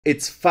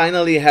It's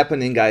finally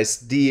happening,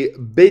 guys. The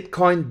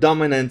Bitcoin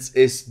dominance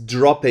is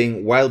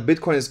dropping while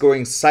Bitcoin is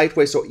going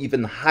sideways or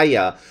even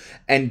higher.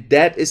 And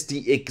that is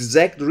the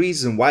exact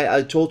reason why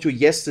I told you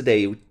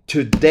yesterday,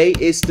 today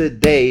is the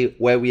day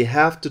where we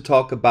have to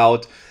talk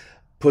about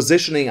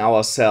positioning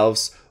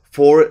ourselves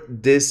for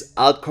this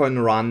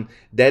altcoin run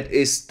that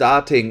is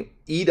starting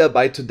either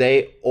by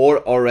today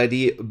or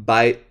already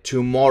by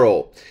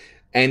tomorrow.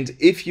 And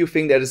if you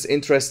think that is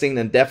interesting,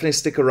 then definitely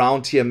stick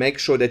around here. Make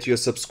sure that you're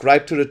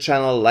subscribed to the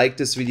channel, like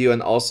this video,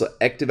 and also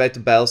activate the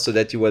bell so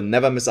that you will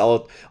never miss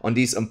out on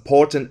these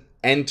important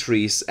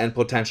entries and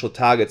potential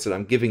targets that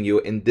I'm giving you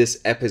in this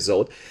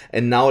episode.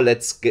 And now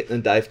let's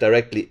dive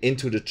directly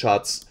into the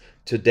charts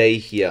today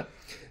here.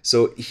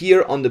 So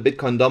here on the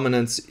Bitcoin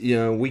dominance,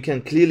 we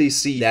can clearly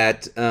see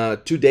that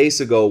 2 days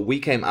ago we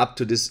came up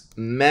to this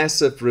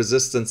massive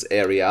resistance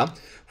area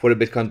for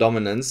the Bitcoin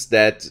dominance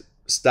that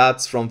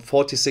starts from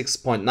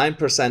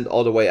 46.9%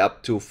 all the way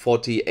up to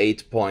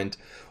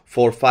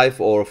 48.45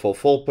 or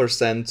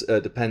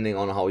 44%, depending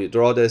on how you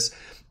draw this.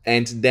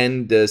 And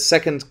then the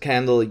second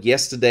candle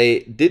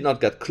yesterday did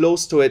not get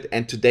close to it,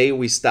 and today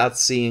we start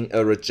seeing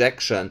a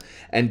rejection,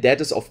 and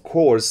that is of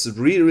course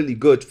really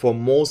good for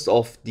most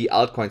of the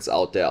altcoins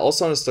out there.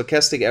 Also on the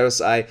stochastic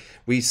RSI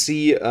we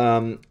see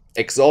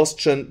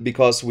exhaustion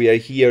because we are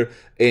here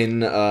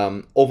in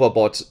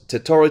overbought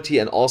territory,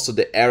 and also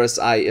the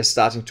RSI is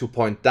starting to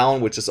point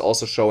down, which is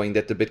also showing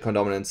that the Bitcoin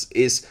dominance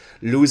is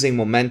losing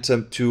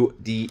momentum to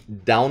the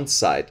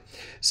downside.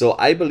 So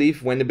I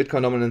believe when the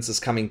Bitcoin dominance is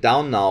coming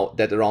down now,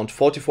 that around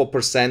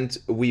 44%,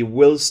 we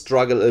will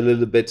struggle a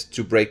little bit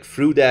to break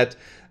through that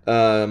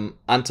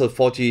until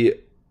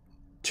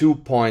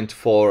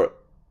 42.4,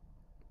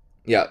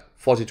 yeah,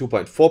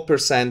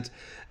 42.4%.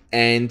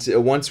 And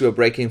once we're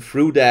breaking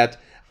through that,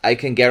 I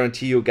can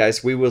guarantee you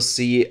guys, we will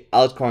see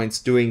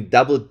altcoins doing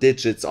double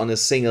digits on a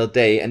single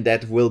day, and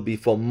that will be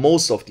for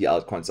most of the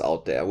altcoins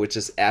out there, which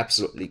is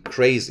absolutely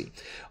crazy.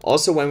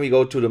 Also, when we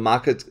go to the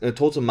market,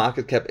 total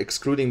market cap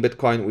excluding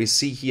Bitcoin, we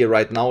see here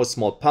right now a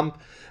small pump.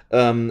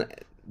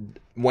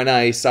 When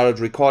I started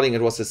recording,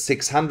 it was at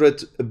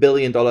 $600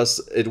 billion.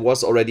 It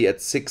was already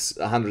at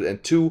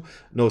 602,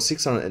 no,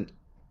 600.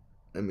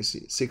 Let me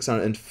see,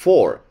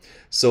 604.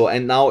 So,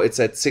 and now it's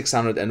at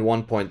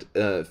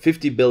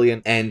 601.50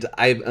 billion, and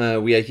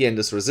we are here in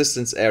this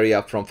resistance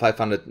area from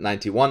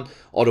 591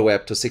 all the way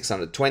up to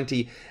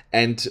 620.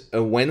 And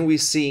when we're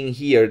seeing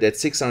here that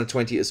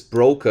 620 is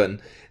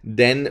broken,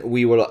 then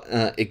we will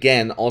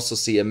again also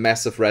see a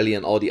massive rally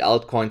in all the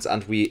altcoins,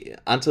 and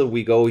until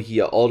we go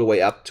here all the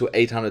way up to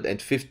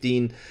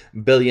 $815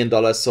 billion.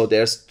 So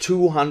there's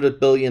 $200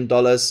 billion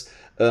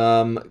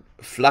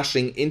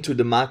flushing into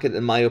the market,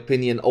 in my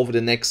opinion, over the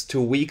next 2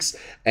 weeks,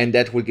 and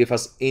that will give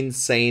us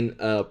insane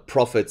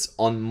profits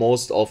on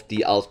most of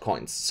the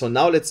altcoins. So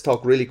now let's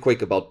talk really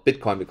quick about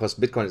Bitcoin, because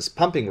Bitcoin is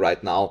pumping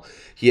right now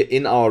here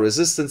in our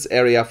resistance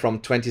area from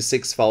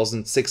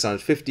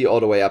 26,650 all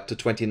the way up to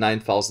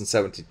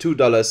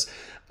 $29,072.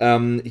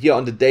 Here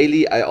on the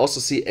daily, I also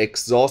see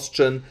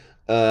exhaustion.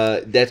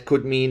 That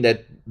could mean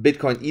that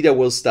Bitcoin either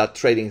will start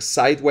trading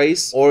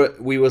sideways, or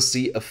we will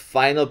see a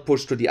final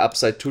push to the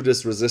upside to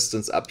this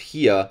resistance up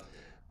here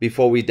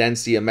before we then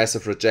see a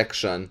massive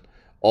rejection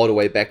all the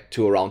way back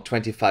to around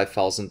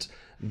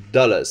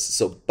 $25,000.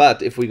 So,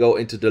 but if we go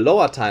into the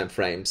lower time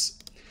frames,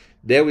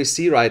 there we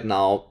see right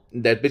now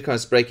that Bitcoin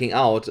is breaking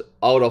out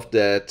of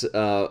that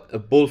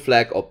bull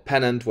flag or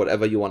pennant,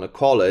 whatever you want to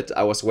call it.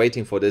 I was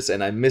waiting for this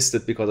and I missed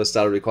it because I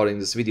started recording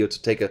this video to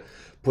take a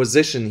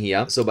position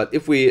here. So, but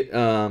if we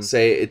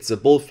say it's a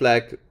bull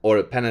flag or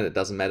a pennant, it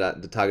doesn't matter,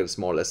 the target is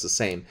more or less the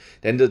same,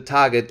 then the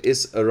target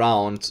is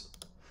around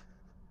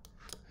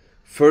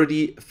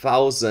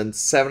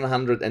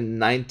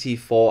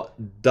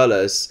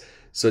 $30,794.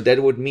 So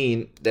that would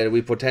mean that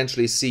we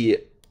potentially see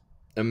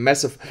a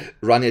massive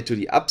run here to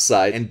the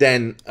upside, and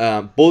then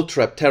bull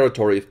trap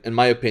territory, in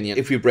my opinion.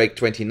 If we break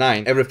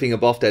 29, everything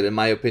above that, in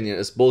my opinion,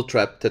 is bull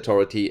trap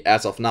territory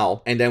as of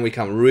now, and then we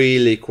come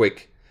really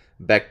quick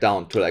back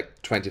down to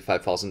like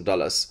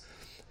 $25,000.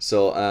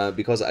 So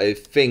because I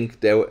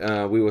think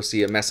there we will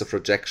see a massive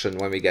rejection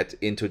when we get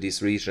into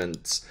these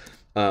regions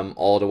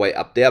all the way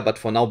up there. But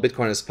for now,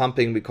 Bitcoin is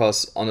pumping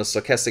because on a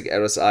stochastic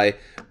RSI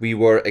we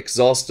were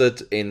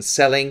exhausted in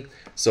selling,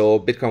 so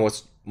Bitcoin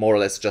was more or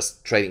less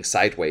just trading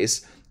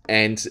sideways,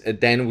 and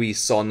then we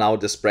saw now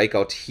this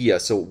breakout here.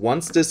 So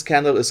once this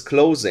candle is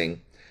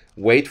closing,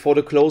 wait for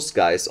the close,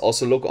 guys.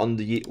 Also look on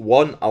the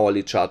 1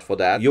 hourly chart for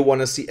that. You want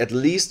to see at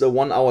least a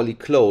 1 hourly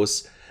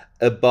close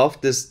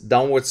above this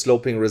downward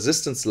sloping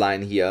resistance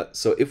line here.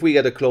 So if we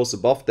get a close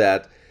above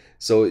that,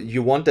 so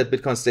you want that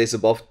Bitcoin stays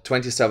above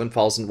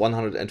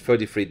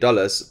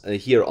 $27,133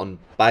 here on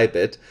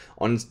BYBIT.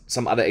 On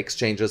some other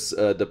exchanges,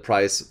 the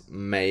price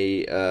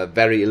may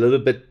vary a little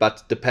bit,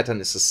 but the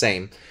pattern is the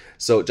same.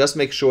 So just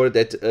make sure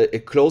that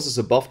it closes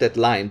above that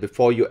line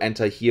before you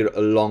enter here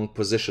a long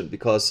position,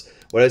 because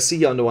what I see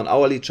here on the 1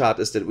 hourly chart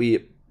is that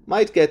we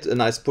might get a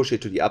nice push here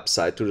to the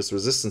upside to this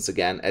resistance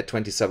again at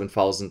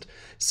 $27,600,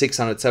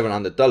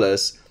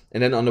 $700.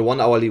 and then on the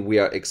 1 hourly we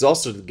are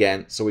exhausted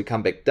again, so we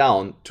come back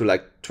down to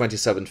like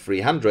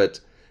 27,300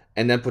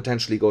 and then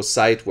potentially go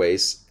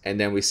sideways, and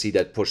then we see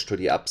that push to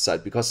the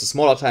upside, because the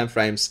smaller time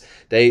frames,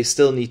 they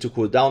still need to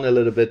cool down a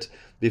little bit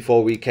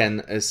before we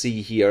can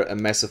see here a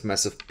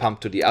massive pump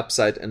to the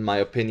upside, in my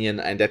opinion.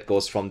 And that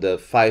goes from the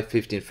 5,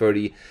 15,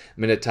 30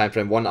 minute time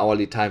frame, 1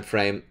 hourly time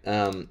frame,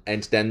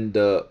 and then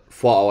the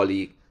 4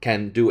 hourly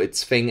can do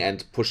its thing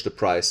and push the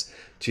price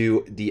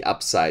to the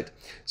upside.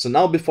 So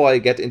now, before I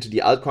get into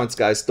the altcoins,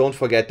 guys, don't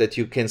forget that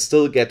you can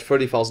still get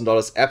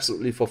 $30,000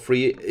 absolutely for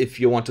free. If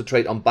you want to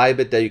trade on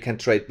BYBIT, there you can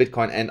trade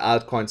Bitcoin and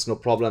altcoins, no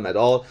problem at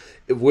all,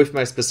 with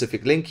my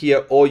specific link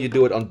here, or you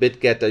do it on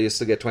Bitget, there you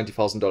still get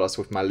 $20,000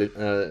 with my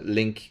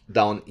link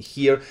down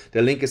here.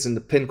 The link is in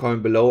the pin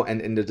comment below and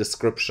in the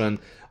description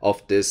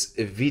of this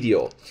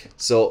video.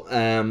 So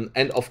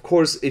and of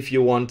course, if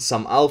you want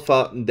some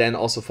alpha, then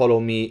also follow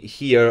me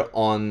here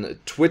on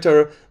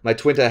Twitter. My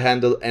Twitter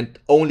handle and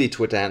only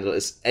Twitter handle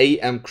is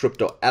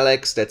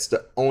AMCryptoAlex. That's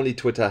the only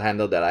Twitter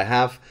handle that I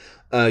have.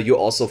 You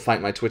also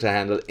find my Twitter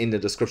handle in the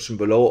description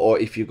below, or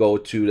if you go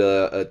to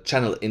the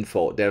channel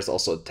info, there's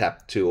also a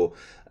tab to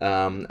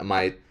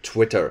my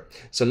Twitter.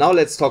 So now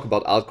let's talk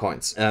about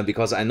altcoins,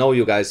 because I know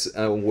you guys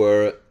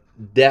were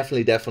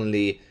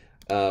definitely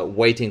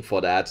waiting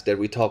for that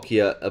we talk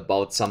here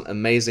about some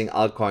amazing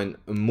altcoin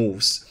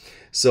moves.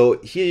 So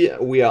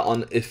here we are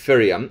on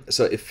Ethereum.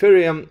 So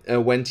Ethereum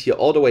went here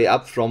all the way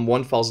up from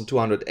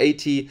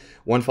 1,280,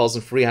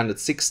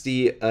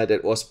 1,360,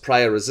 that was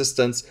prior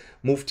resistance,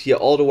 moved here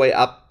all the way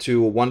up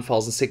to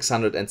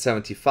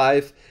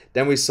 1,675.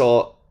 Then we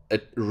saw a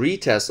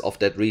retest of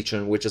that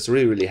region, which is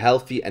really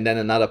healthy, and then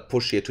another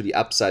push here to the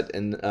upside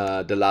in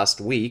the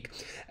last week.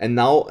 And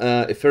now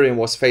Ethereum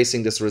was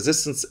facing this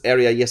resistance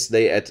area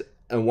yesterday at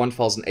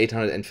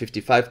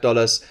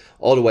 $1,855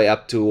 all the way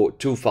up to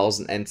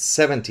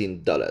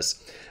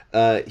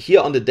 $2,017. Here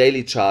on the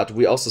daily chart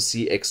we also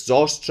see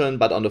exhaustion,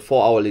 but on the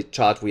 4 hourly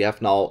chart we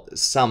have now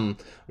some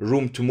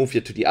room to move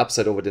here to the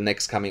upside over the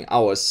next coming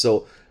hours.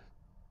 So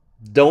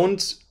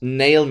don't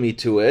nail me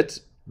to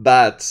it,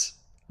 but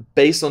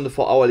based on the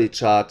 4 hourly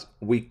chart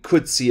we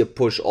could see a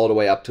push all the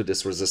way up to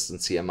this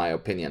resistance here, in my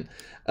opinion,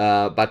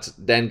 but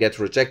then get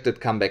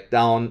rejected, come back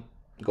down,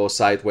 go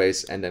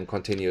sideways, and then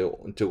continue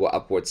to go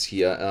upwards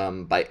here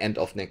by end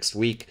of next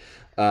week,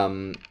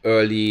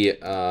 early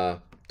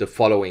the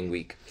following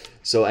week.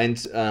 So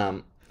and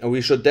we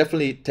should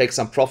definitely take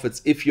some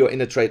profits. If you're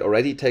in a trade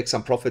already, take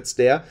some profits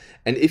there,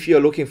 and if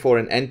you're looking for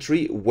an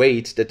entry,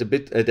 wait that the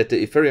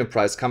Ethereum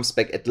price comes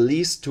back at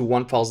least to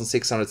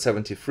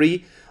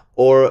 1,673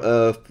 or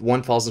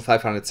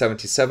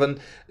 1,577.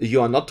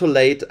 You are not too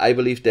late. I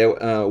believe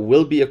there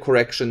will be a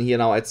correction here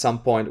now at some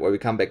point where we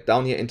come back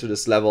down here into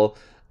this level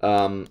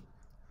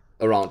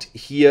around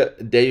here.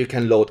 There you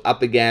can load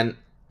up again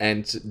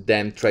and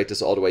then trade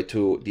this all the way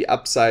to the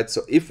upside.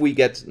 So if we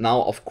get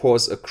now, of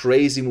course, a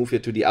crazy move here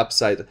to the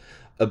upside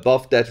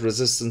above that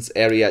resistance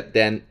area,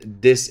 then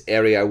this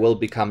area will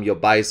become your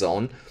buy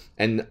zone,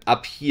 and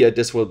up here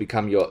this will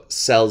become your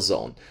sell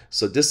zone.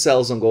 So this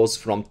sell zone goes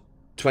from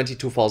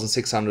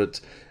 22,600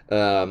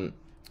 well,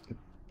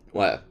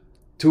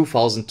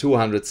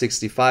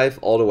 2,265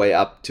 all the way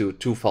up to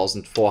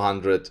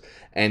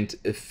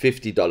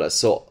 $2,450.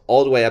 So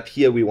all the way up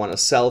here we want to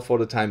sell for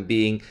the time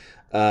being,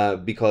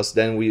 because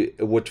then we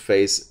would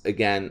face,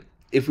 again,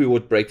 if we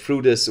would break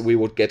through this, we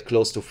would get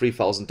close to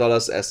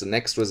 $3,000 as the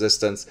next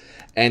resistance.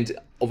 And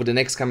over the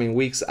next coming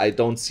weeks I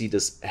don't see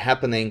this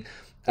happening,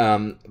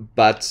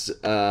 but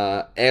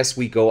as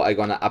we go, I'm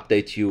gonna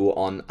update you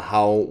on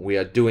how we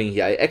are doing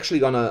here. I actually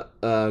gonna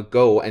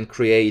go and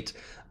create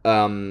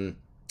a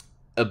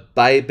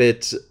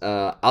BYBIT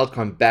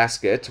altcoin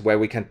basket where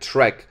we can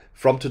track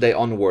from today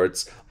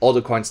onwards all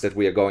the coins that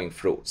we are going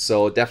through.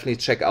 So definitely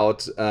check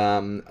out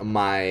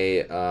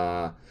my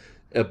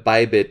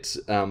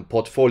BYBIT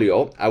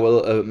portfolio. I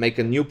will make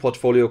a new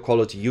portfolio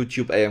called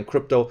YouTube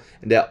AMCrypto,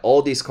 and there are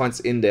all these coins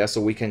in there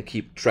so we can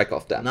keep track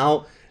of them.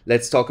 Now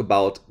let's talk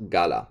about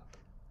GALA.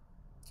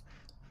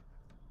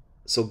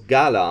 So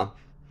GALA,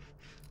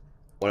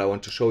 what I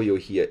want to show you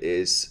here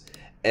is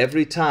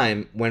every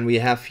time when we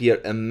have here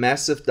a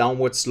massive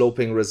downward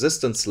sloping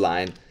resistance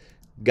line,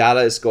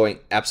 GALA is going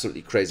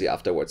absolutely crazy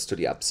afterwards to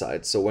the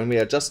upside. So when we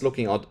are just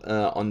looking at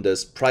on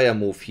this prior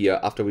move here,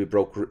 after we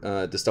broke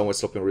this downward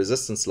sloping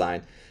resistance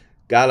line,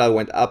 GALA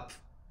went up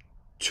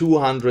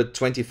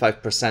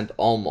 225%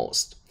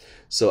 almost.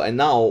 So, and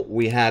now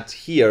we had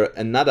here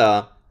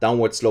another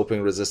downward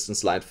sloping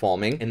resistance line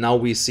forming, and now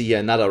we see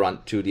another run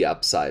to the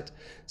upside.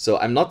 So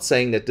I'm not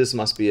saying that this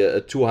must be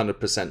a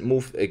 200%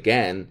 move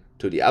again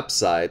to the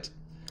upside,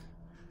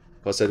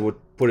 because that would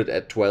put it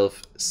at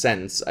 12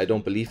 cents. I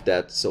don't believe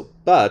that. So,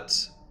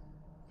 but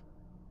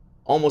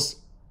almost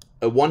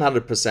a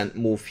 100%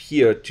 move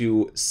here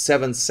to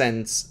 7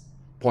 cents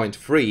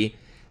 0.3,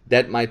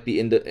 that might be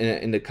in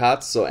the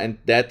cards. So, and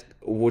that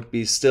would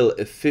be still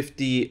a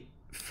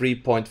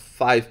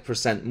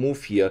 53.5%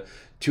 move here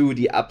to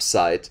the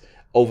upside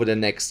over the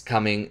next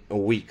coming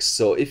weeks.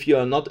 So if you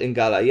are not in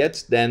GALA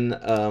yet, then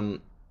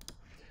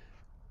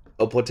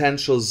a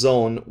potential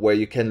zone where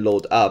you can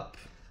load up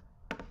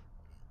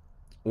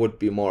would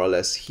be more or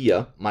less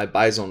here, my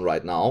buy zone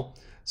right now.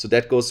 So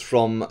that goes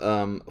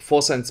from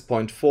 4 cents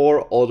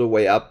 0.4 all the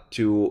way up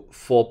to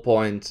 4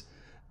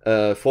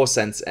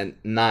 cents and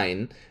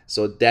 9.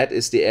 So that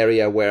is the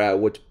area where I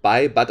would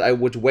buy, but I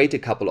would wait a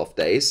couple of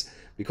days,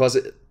 because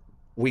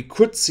we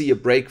could see a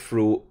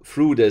breakthrough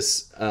through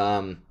this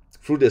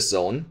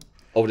zone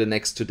over the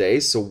next 2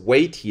 days. So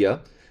wait here,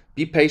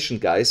 be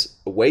patient, guys.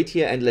 Wait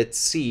here and let's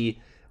see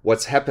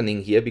what's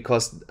happening here,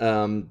 because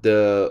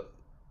the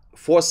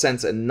 4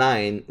 cents and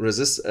 9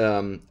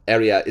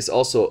 area is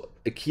also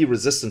a key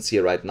resistance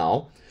here right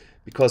now,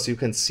 because you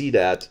can see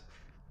that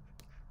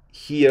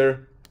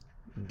here,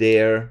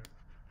 there,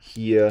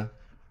 here,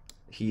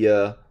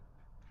 here,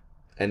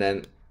 and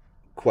then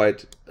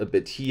quite a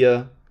bit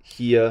here,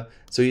 here.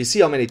 So you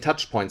see how many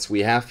touch points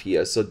we have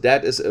here. So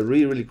that is a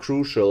really, really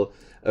crucial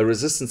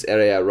resistance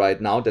area right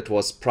now that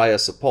was prior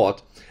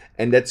support,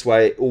 and that's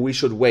why we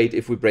should wait.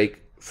 If we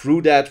break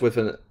through that with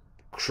a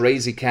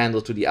crazy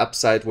candle to the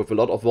upside with a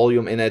lot of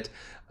volume in it,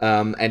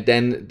 and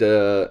then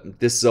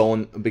this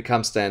zone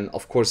becomes then,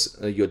 of course,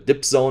 your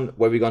dip zone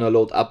where we're gonna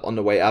load up on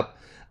the way up.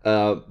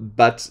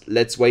 But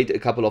let's wait a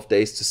couple of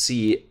days to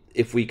see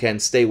if we can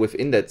stay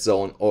within that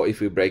zone or if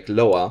we break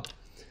lower.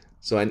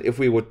 So, and if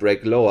we would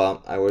break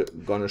lower, I will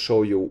gonna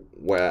show you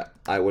where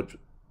I would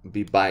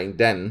be buying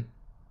then.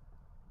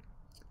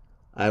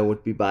 I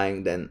would be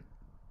buying then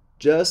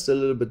just a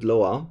little bit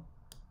lower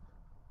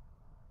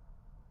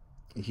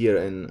here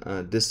in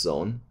this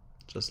zone.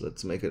 Just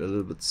let's make it a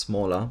little bit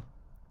smaller.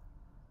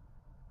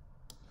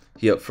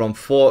 Here from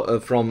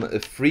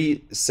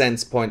 3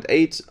 cents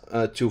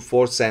 0.8 to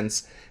 4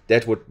 cents,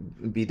 that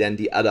would be then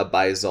the other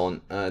buy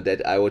zone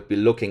that I would be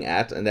looking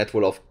at, and that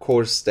will of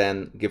course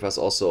then give us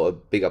also a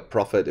bigger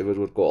profit if it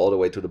would go all the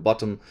way to the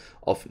bottom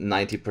of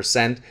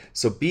 90%.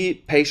 So be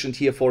patient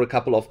here for a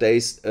couple of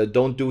days.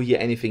 Don't do here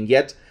anything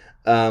yet,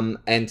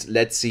 and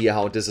let's see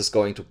how this is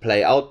going to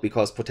play out,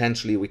 because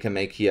potentially we can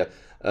make here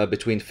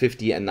between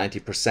 50 and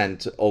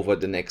 90% over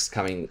the next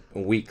coming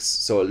weeks.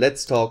 So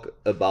let's talk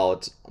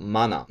about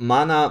Mana.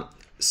 Mana,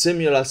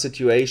 similar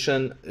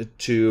situation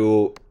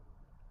to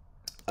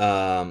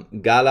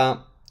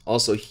GALA.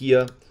 Also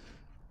here,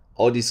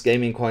 all these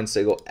gaming coins,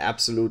 they go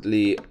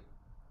absolutely,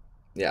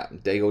 yeah,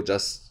 they go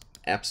just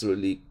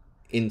absolutely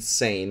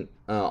insane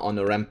on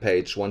a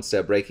rampage once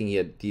they're breaking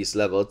here these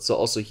levels. So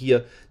also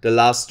here, the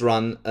last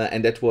run,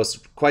 and that was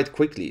quite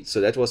quickly.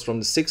 So that was from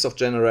the 6th of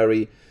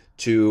January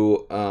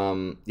to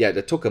yeah,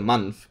 that took a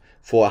month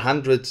for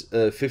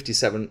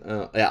 157,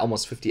 yeah,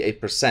 almost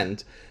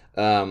 58%.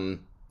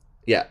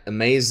 Yeah,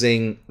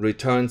 amazing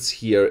returns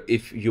here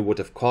if you would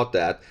have caught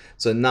that.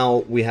 So now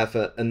we have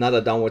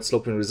another downward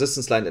sloping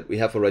resistance line that we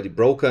have already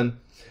broken.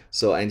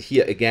 So, and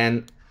here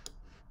again,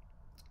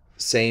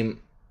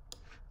 same,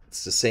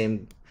 it's the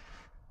same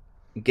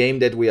game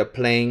that we are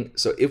playing.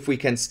 So if we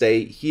can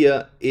stay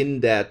here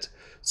in that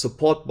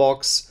support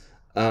box,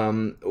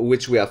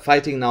 which we are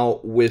fighting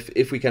now with,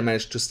 if we can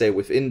manage to stay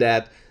within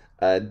that,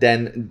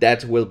 then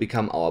that will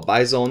become our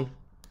buy zone.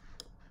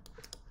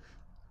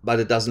 But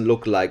it doesn't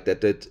look like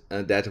that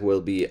that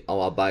will be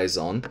our buy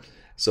zone.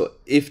 So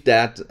if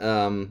that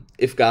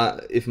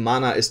if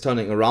Mana is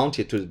turning around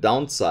here to the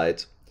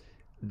downside,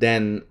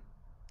 then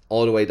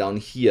all the way down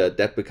here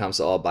that becomes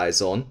our buy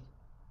zone,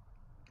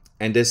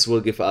 and this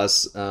will give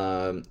us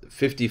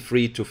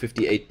 53 to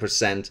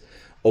 58%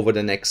 over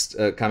the next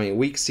coming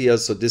weeks here.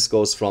 So this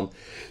goes from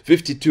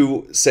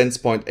 52 cents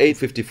 0.8,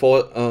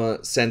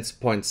 54 cents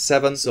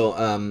 0.7.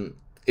 So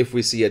if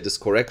we see this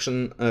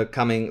correction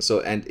coming,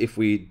 so, and if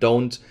we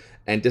don't,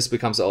 and this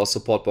becomes our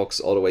support box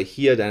all the way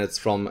here, then it's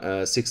from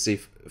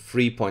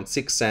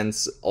 63.6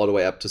 cents all the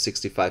way up to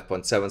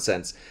 65.7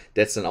 cents.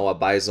 That's in our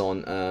buy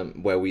zone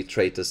where we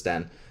trade this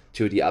then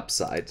to the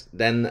upside.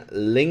 Then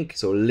Link,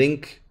 so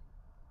Link,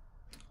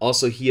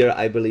 also here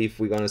I believe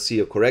we're going to see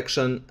a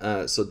correction.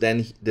 So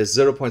then the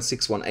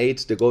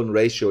 0.618, the golden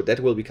ratio, that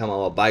will become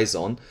our buy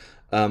zone,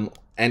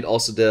 and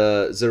also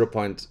the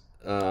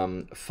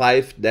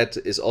 0.5, that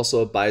is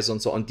also a buy zone.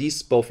 So on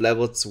these both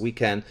levels we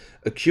can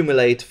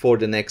accumulate for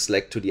the next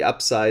leg to the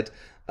upside,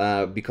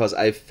 because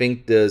I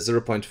think the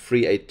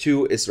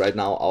 0.382 is right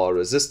now our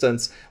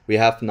resistance. We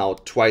have now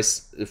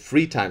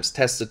three times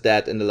tested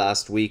that in the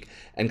last week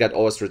and got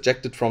always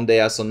rejected from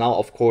there. So now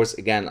of course,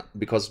 again,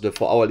 because of the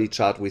 4-hourly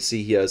chart, we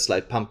see here a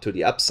slight pump to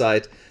the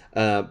upside,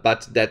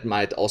 but that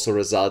might also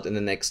result in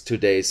the next 2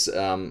 days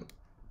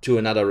to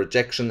another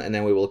rejection, and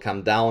then we will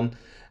come down,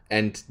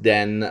 and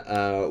then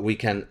we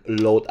can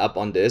load up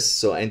on this.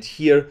 So, and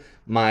here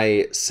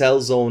my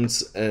sell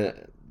zones,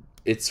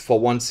 it's for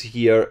once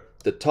here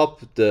the top,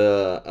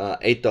 the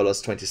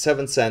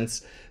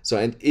 $8.27. So,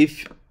 and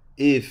if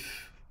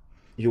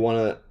you want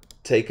to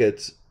take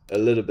it a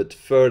little bit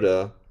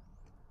further,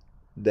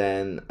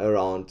 then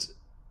around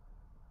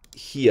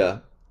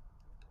here,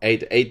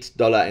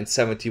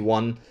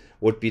 $8.71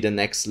 would be the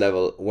next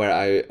level where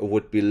I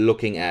would be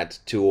looking at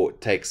to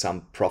take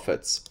some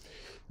profits.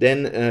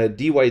 Then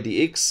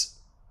DYDX,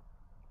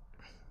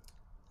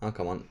 Oh,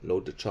 come on,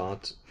 load the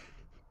chart.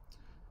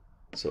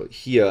 So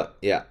here,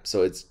 yeah,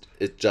 so it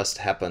just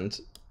happened.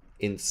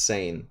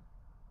 Insane.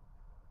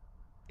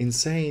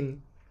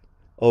 Insane.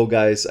 Oh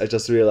guys, I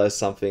just realized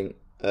something.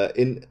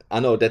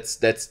 No,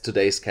 that's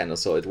today's candle,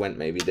 so it went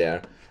maybe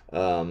there.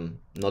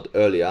 Not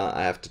earlier.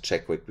 I have to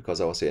check quick because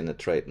I was here in a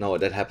trade. No,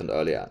 that happened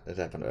earlier. That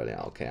happened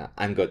earlier. Okay,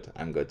 I'm good.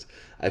 I'm good.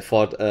 I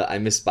thought I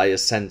missed by a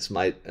cent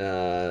my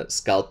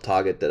scalp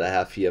target that I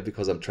have here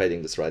because I'm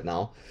trading this right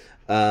now.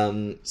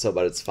 So,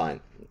 but it's fine.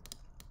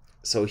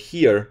 So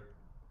here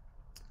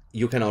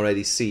you can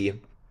already see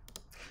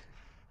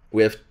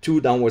we have two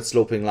downward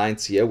sloping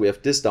lines here. We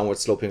have this downward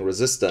sloping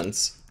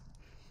resistance,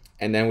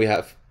 and then we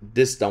have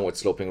this downward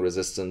sloping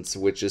resistance,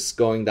 which is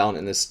going down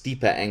in a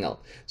steeper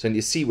angle. So and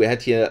you see we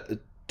had here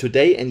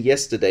today and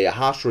yesterday a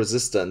harsh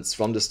resistance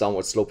from this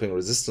downward sloping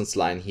resistance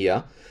line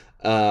here.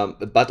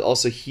 But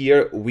also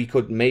here we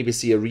could maybe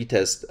see a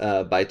retest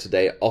by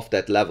today of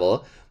that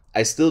level.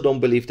 I still don't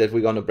believe that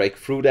we're going to break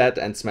through that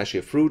and smash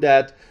here through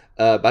that.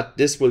 But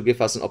this will give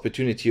us an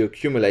opportunity to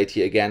accumulate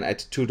here again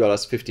at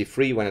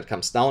 $2.53 when it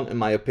comes down, in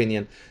my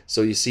opinion.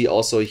 So you see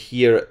also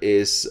here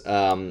is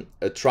a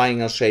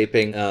triangle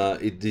shaping,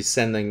 a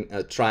descending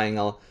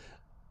triangle.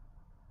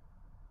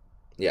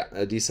 Yeah,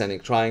 a descending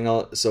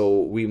triangle.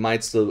 So we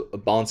might still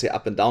bounce here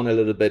up and down a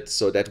little bit.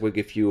 So that will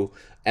give you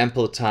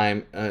ample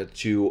time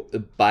to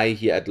buy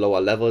here at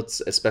lower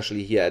levels,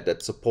 especially here at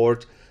that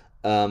support.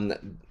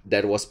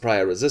 That was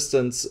prior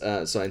resistance,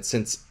 so and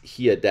since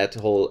here that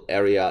whole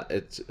area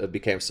it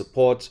became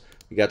support,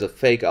 we got a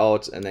fake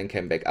out and then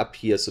came back up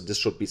here, so this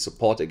should be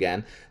support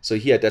again. So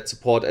here that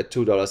support at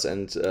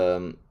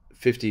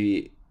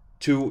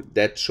 $2.52,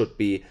 that should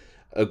be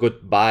a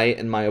good buy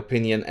in my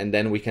opinion, and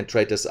then we can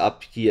trade this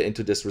up here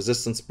into this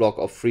resistance block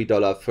of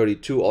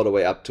 $3.32 all the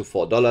way up to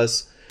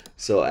 $4.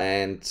 So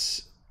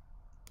and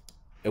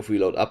if we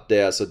load up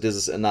there, so this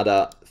is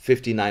another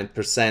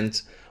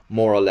 59%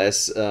 more or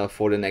less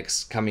for the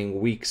next coming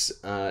weeks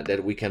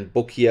that we can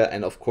book here.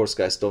 And of course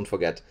guys, don't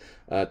forget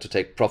to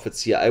take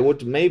profits here. I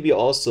would maybe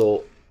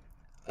also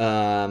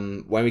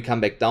when we come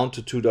back down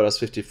to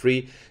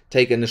 $2.53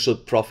 take initial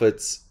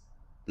profits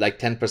like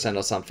 10%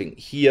 or something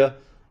here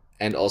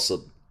and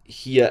also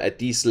here at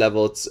these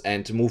levels,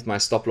 and move my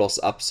stop loss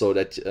up so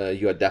that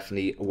you are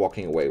definitely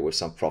walking away with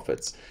some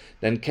profits.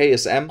 Then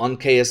KSM. On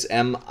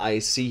KSM I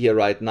see here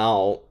right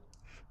now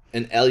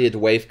an Elliott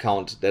wave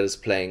count that is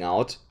playing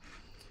out.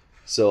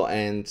 So,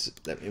 and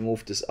let me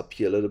move this up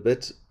here a little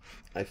bit.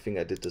 I think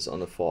I did this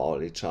on a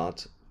 4-hourly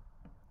chart.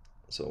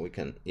 So we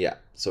can, yeah,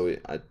 so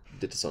I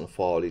did this on a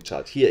 4-hourly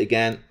chart. Here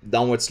again,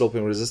 downward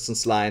sloping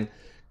resistance line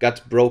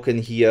got broken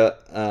here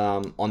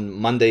on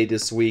Monday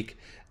this week.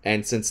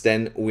 And since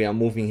then we are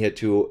moving here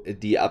to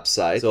the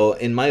upside. So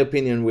in my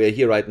opinion, we are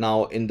here right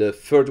now in the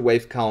third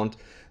wave count.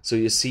 So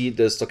you see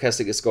the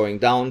stochastic is going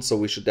down. So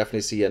we should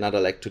definitely see another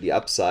leg to the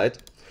upside.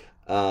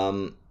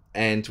 And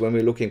when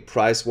we're looking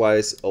price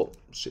wise, oh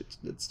shit,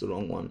 that's the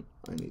wrong one.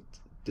 I need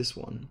this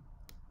one.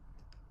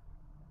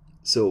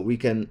 So we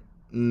can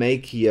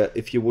make here,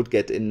 if you would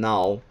get in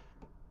now,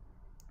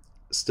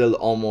 still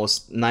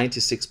almost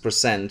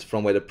 96%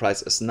 from where the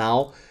price is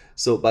now.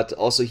 So, but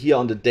also here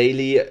on the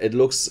daily, it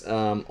looks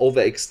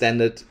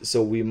overextended.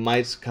 So we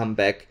might come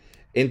back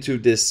into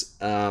this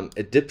a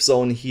dip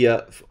zone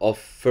here of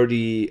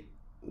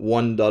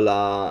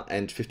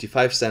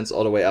 $31.55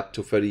 all the way up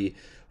to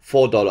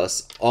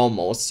 $34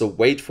 almost. So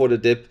wait for the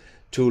dip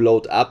to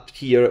load up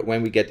here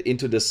when we get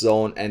into this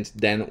zone, and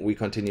then we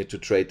continue to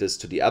trade this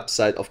to the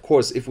upside. Of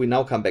course, if we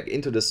now come back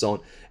into the zone,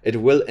 it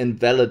will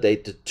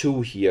invalidate the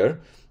 2 here,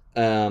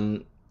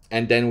 and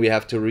then we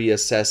have to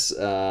reassess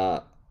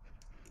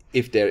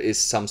if there is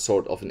some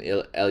sort of an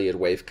Elliott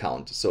wave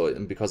count. So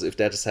because if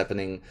that is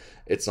happening,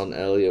 it's not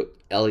an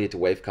Elliott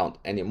wave count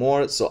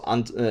anymore. So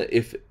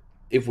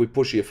if we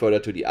push here further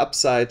to the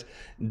upside,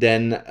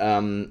 then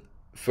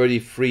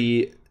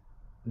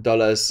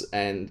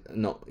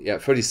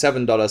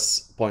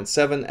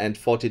 $37.7 and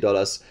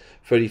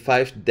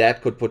 $40.35,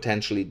 that could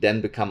potentially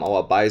then become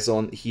our buy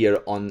zone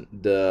here on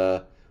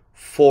the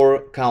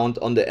 4 count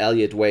on the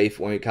Elliott wave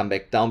when we come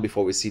back down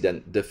before we see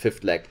then the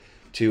 5th leg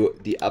to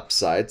the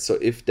upside. So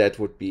if that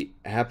would be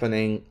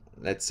happening,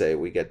 let's say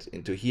we get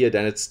into here,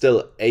 then it's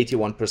still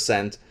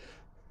 81%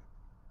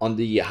 on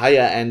the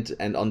higher end,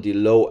 and on the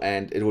low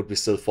end it would be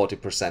still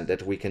 40%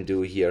 that we can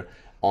do here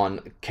on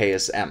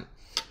KSM.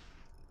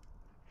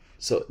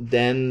 So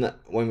then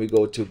when we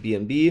go to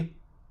BNB,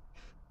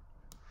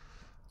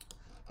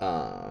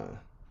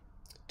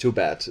 too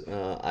bad,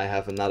 I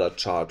have another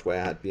chart where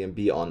I had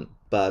BNB on,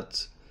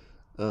 but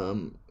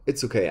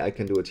it's okay, I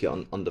can do it here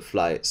on the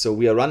fly. So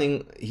we are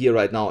running here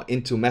right now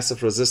into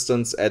massive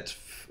resistance at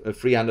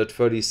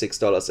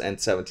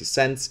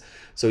 $336.70.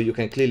 So you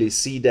can clearly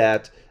see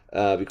that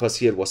because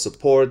here it was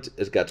support,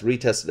 it got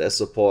retested as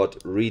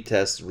support,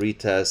 retest,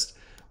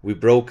 we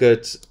broke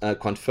it,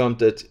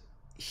 confirmed it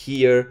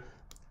here.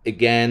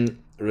 Again,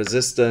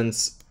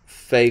 resistance,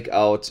 fake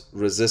out,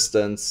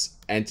 resistance,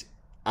 and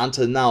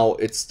until now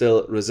it's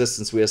still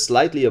resistance. We are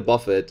slightly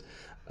above it,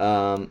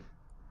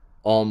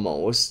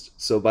 almost.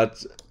 So,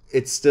 but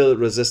it's still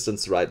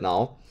resistance right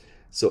now.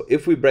 So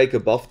if we break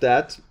above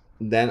that,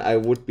 then I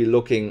would be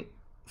looking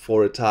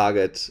for a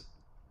target,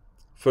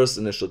 first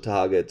initial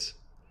target,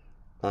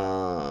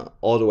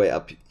 all the way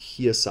up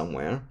here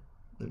somewhere.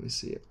 Let me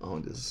see how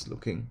this is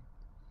looking.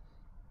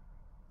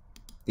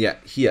 Yeah,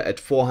 here at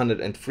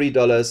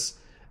 $403,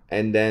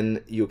 and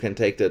then you can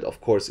take that,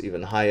 of course,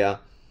 even higher.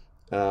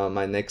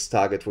 My next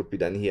target would be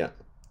then here,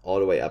 all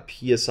the way up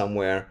here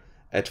somewhere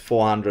at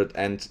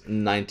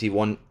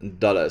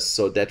 $491.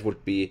 So that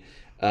would be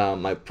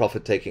my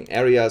profit taking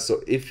area.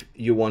 So if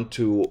you want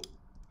to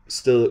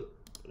still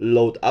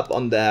load up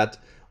on that,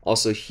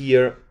 also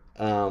here,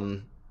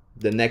 the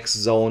next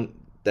zone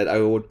that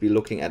I would be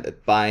looking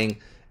at buying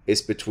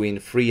is between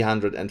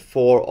 $304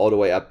 all the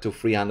way up to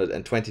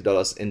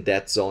 $320. In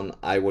that zone,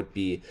 I would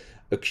be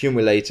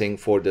accumulating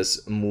for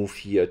this move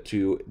here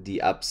to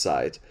the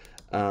upside.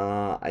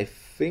 I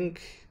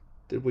think,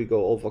 did we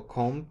go over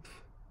comp?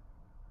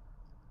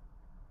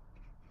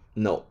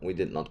 No, we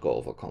did not go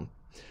over comp.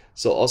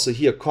 So also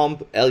here,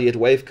 comp, Elliott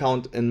wave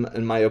count,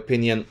 in my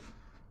opinion,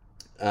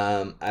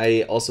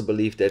 I also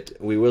believe that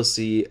we will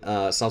see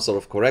some sort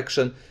of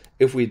correction.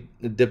 If we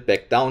dip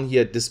back down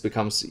here, this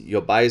becomes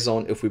your buy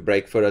zone. If we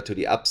break further to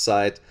the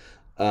upside,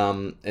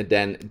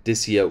 then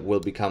this here will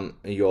become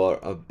your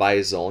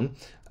buy zone.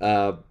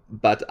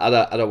 But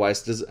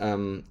otherwise, this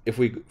if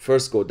we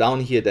first go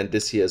down here, then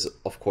this here is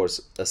of course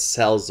a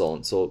sell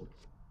zone. So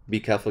be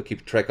careful,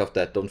 keep track of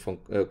that. Don't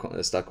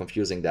start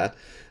confusing that.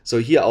 So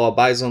here our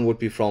buy zone would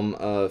be from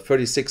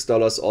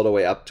 $36 all the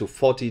way up to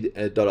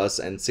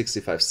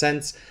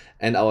 $40.65,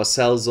 and our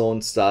sell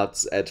zone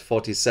starts at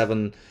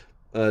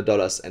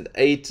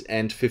 $47.08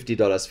 and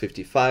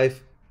 $50.55,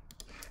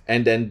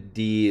 and then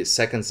the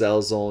second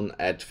sell zone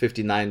at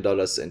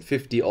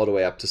 $59.50 all the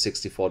way up to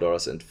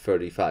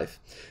 $64.35.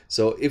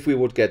 So if we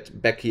would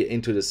get back here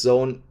into the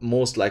zone,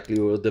 most likely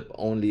we will dip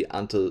only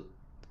until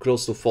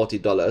close to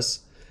 $40,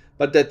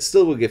 but that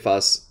still will give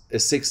us a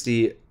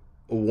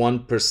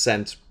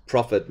 61%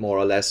 profit more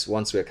or less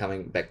once we're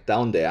coming back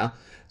down there.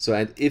 So,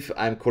 and if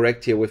I'm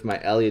correct here with my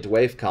Elliott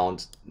wave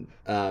count,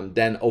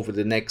 then over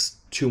the next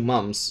 2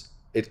 months,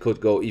 it could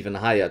go even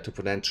higher to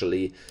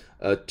potentially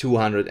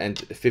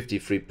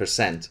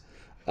 253%,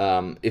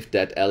 if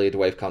that Elliott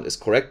wave count is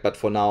correct. But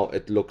for now,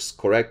 it looks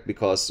correct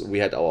because we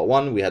had our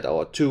 1, we had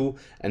our 2,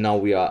 and now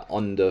we are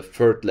on the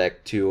third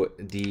leg to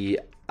the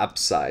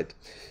upside.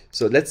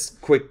 So let's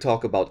quick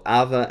talk about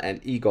AAVE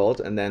and eGold,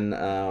 and then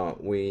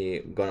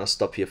we're gonna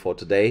stop here for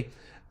today.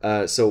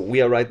 So we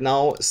are right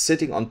now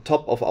sitting on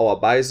top of our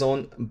buy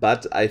zone,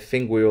 but I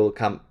think we will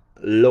come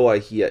lower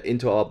here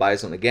into our buy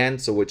zone again,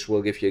 so which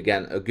will give you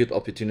again a good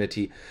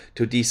opportunity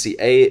to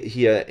DCA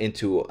here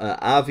into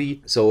AAVE.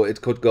 So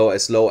it could go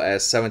as low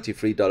as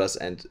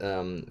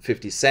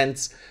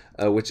 $73.50,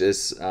 which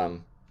is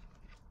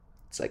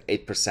it's like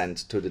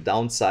 8% to the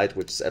downside,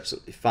 which is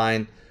absolutely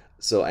fine.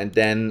 So, and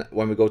then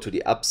when we go to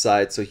the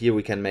upside, so here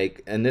we can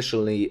make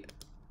initially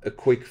a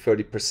quick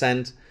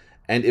 30%,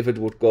 and if it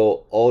would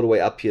go all the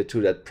way up here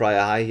to that prior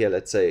high here,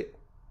 let's say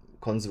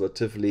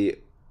conservatively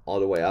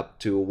all the way up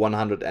to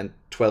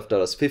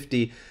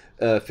 $112.50,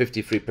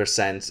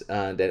 53%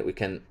 that we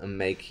can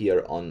make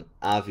here on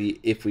AAVE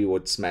if we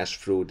would smash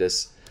through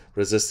this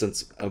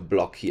resistance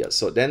block here.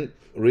 So then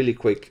really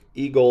quick,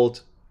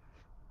 eGold,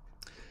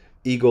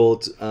 we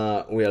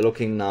are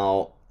looking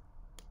now.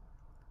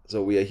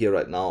 So we are here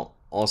right now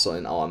also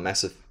in our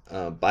massive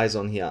buy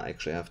zone here. I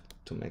actually have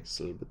to make this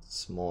a little bit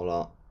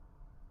smaller,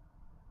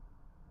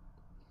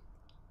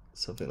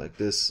 something like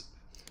this.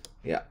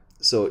 Yeah,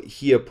 so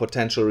here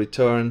potential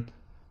return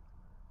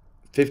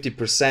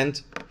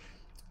 50%.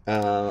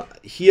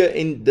 Here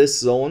in this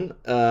zone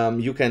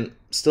you can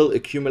still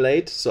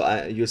accumulate. So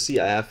you see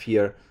I have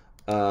here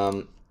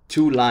 2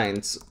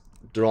 lines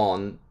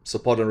drawn,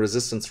 support and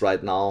resistance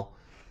right now,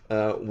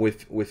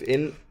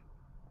 within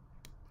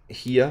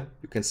here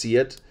you can see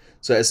it.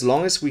 So as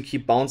long as we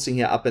keep bouncing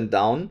here up and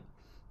down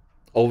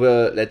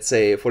over, let's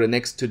say, for the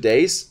next 2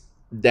 days,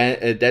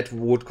 then that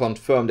would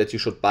confirm that you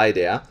should buy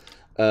there.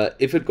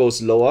 If it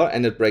goes lower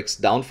and it breaks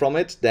down from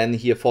it, then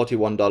here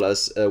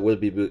 $41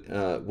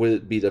 will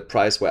be the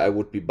price where I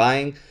would be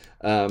buying,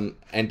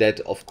 and that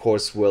of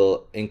course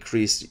will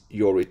increase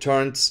your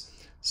returns.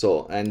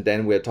 So, and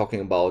then we're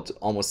talking about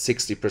almost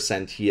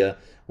 60% here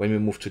when we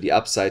move to the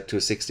upside to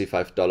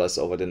 $65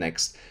 over the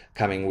next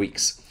coming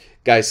weeks.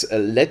 Guys,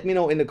 let me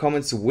know in the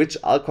comments which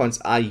altcoins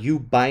are you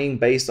buying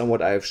based on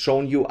what I have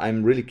shown you.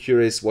 I'm really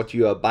curious what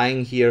you are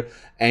buying here,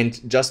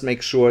 and just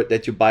make sure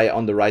that you buy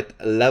on the right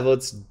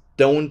levels.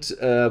 Don't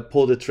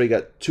pull the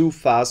trigger too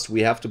fast.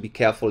 We have to be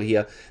careful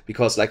here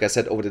because, like I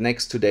said, over the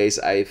next 2 days,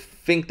 I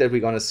think that we're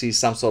going to see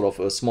some sort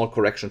of a small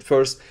correction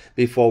first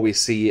before we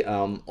see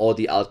all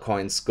the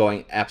altcoins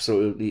going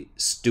absolutely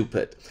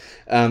stupid.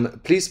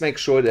 Please make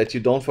sure that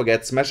you don't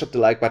forget, smash up the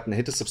like button,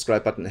 hit the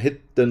subscribe button,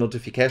 hit the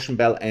notification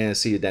bell, and I'll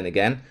see you then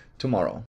again tomorrow.